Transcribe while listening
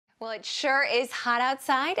Well, it sure is hot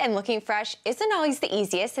outside, and looking fresh isn't always the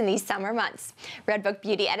easiest in these summer months. Redbook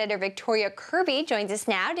beauty editor Victoria Kirby joins us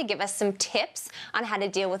now to give us some tips on how to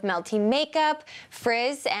deal with melting makeup,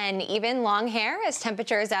 frizz, and even long hair as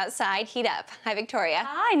temperatures outside heat up. Hi, Victoria.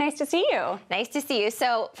 Hi, nice to see you. Nice to see you.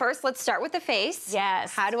 So first, let's start with the face.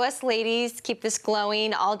 Yes. How do us ladies keep this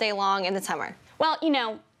glowing all day long in the summer? Well,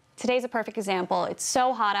 today's a perfect example. It's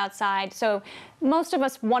so hot outside, so most of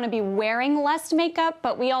us want to be wearing less makeup,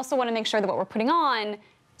 but we also want to make sure that what we're putting on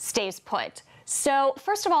stays put. So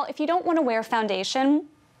first of all, if you don't want to wear foundation,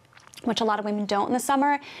 which a lot of women don't in the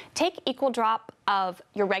summer, take equal drop of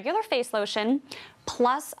your regular face lotion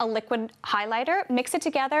plus a liquid highlighter, mix it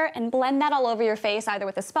together and blend that all over your face, either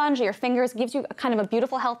with a sponge or your fingers. It gives you a kind of a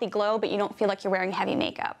beautiful, healthy glow, but you don't feel like you're wearing heavy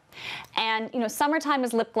makeup. And summertime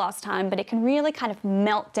is lip gloss time, but it can really kind of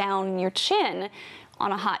melt down your chin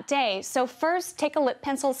on a hot day. So first, take a lip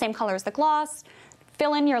pencil, same color as the gloss,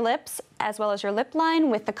 fill in your lips as well as your lip line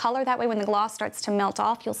with the color. That way when the gloss starts to melt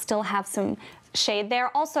off, you'll still have some shade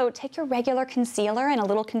there. Also, take your regular concealer and a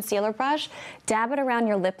little concealer brush, dab it around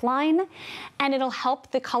your lip line, and it'll help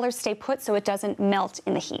the color stay put so it doesn't melt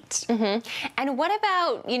in the heat. And what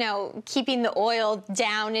about, keeping the oil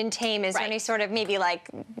down in Tame? Is there any sort of maybe like,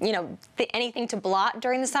 anything to blot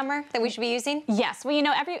during the summer that we should be using? Yes. Well,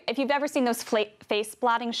 if you've ever seen those face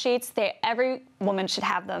blotting sheets, every woman should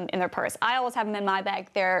have them in their purse. I always have them in my bag.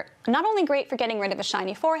 They're not only great for getting rid of a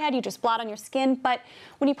shiny forehead, you just blot on your skin, but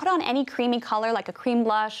when you put on any creamy color like a cream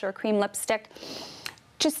blush or a cream lipstick,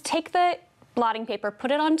 just take the blotting paper,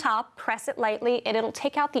 put it on top, press it lightly, and it'll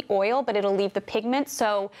take out the oil, but it'll leave the pigment.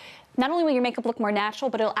 So not only will your makeup look more natural,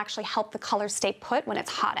 but it'll actually help the color stay put when it's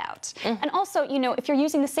hot out. And also, if you're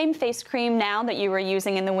using the same face cream now that you were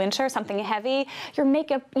using in the winter, something heavy, your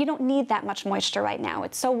makeup, you don't need that much moisture right now.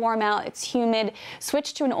 It's so warm out, it's humid.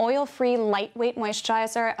 Switch to an oil-free, lightweight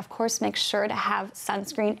moisturizer. Of course, make sure to have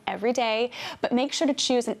sunscreen every day, but make sure to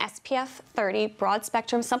choose an SPF 30 broad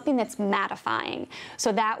spectrum, something that's mattifying.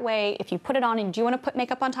 So that way, if you put it on and you want to put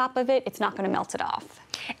makeup on top of it, it's not going to melt it off.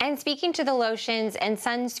 And speaking to the lotions and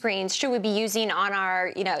sunscreens, should we be using on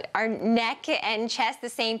our, our neck and chest the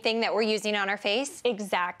same thing that we're using on our face?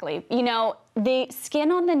 Exactly. The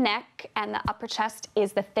skin on the neck and the upper chest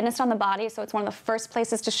is the thinnest on the body, so it's one of the first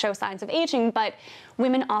places to show signs of aging, but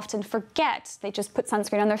women often forget. They just put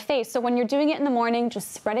sunscreen on their face. So when you're doing it in the morning,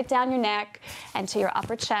 just spread it down your neck and to your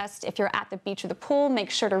upper chest. If you're at the beach or the pool, make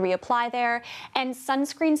sure to reapply there. And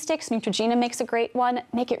sunscreen sticks, Neutrogena makes a great one.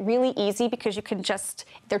 Make it really easy because you can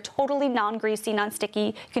they're totally non-greasy, non-sticky.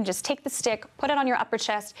 You can just take the stick, put it on your upper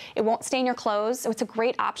chest. It won't stain your clothes, so it's a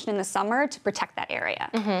great option in the summer to protect that area.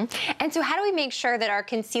 And so how do we make sure that our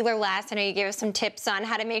concealer lasts? I know you gave us some tips on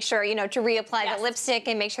how to make sure, to reapply the lipstick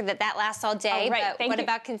and make sure that that lasts all day. But what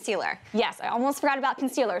about concealer? Yes, I almost forgot about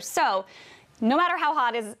concealer. So no matter how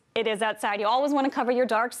hot it is outside, you always want to cover your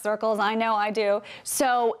dark circles. I know I do.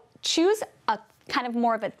 So choose a kind of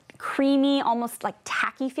more of a creamy, almost like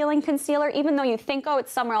tacky feeling concealer. Even though you think, oh,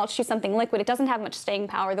 it's summer, I'll choose something liquid, it doesn't have much staying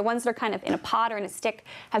power. The ones that are kind of in a pot or in a stick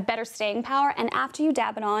have better staying power. And after you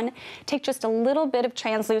dab it on, take just a little bit of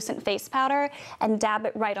translucent face powder and dab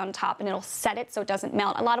it right on top, and it'll set it so it doesn't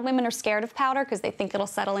melt. A lot of women are scared of powder because they think it'll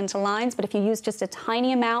settle into lines, but if you use just a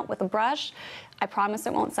tiny amount with a brush, I promise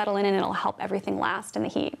it won't settle in and it'll help everything last in the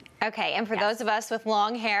heat. Okay, and for those of us with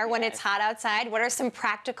long hair, when it's hot outside, what are some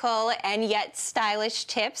practical and yet stylish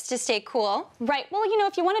tips to stay cool? Right, well,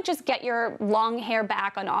 if you want to just get your long hair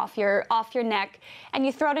back off your neck and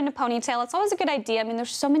you throw it in a ponytail, it's always a good idea. I mean,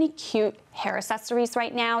 there's so many cute hair accessories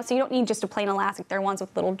right now, so you don't need just a plain elastic. There are ones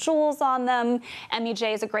with little jewels on them.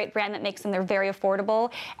 MUJ is a great brand that makes them. They're very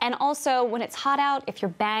affordable. And also, when it's hot out, if your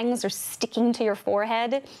bangs are sticking to your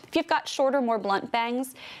forehead, if you've got shorter, more blunt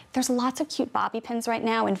bangs, there's lots of cute bobby pins right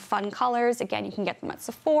now in fun colors. Again, you can get them at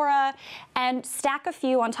Sephora. And stack a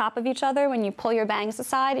few on top of each other when you pull your bangs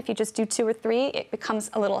aside. If you just do 2 or 3, it becomes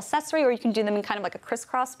a little accessory, or you can do them in kind of like a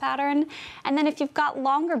crisscross pattern. And then if you've got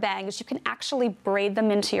longer bangs, you can actually braid them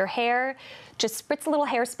into your hair. Just spritz a little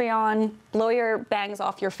hairspray on, blow your bangs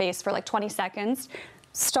off your face for like 20 seconds.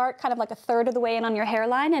 Start kind of like a third of the way in on your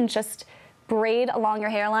hairline and just braid along your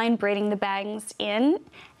hairline, braiding the bangs in.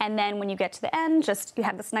 And then when you get to the end, you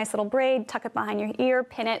have this nice little braid, tuck it behind your ear,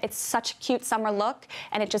 pin it. It's such a cute summer look,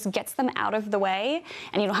 and it just gets them out of the way,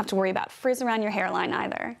 and you don't have to worry about frizz around your hairline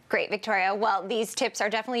either. Great, Victoria. Well, these tips are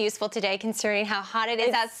definitely useful today considering how hot it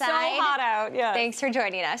is outside. It's so hot out, yeah. Thanks for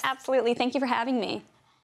joining us. Absolutely. Thank you for having me.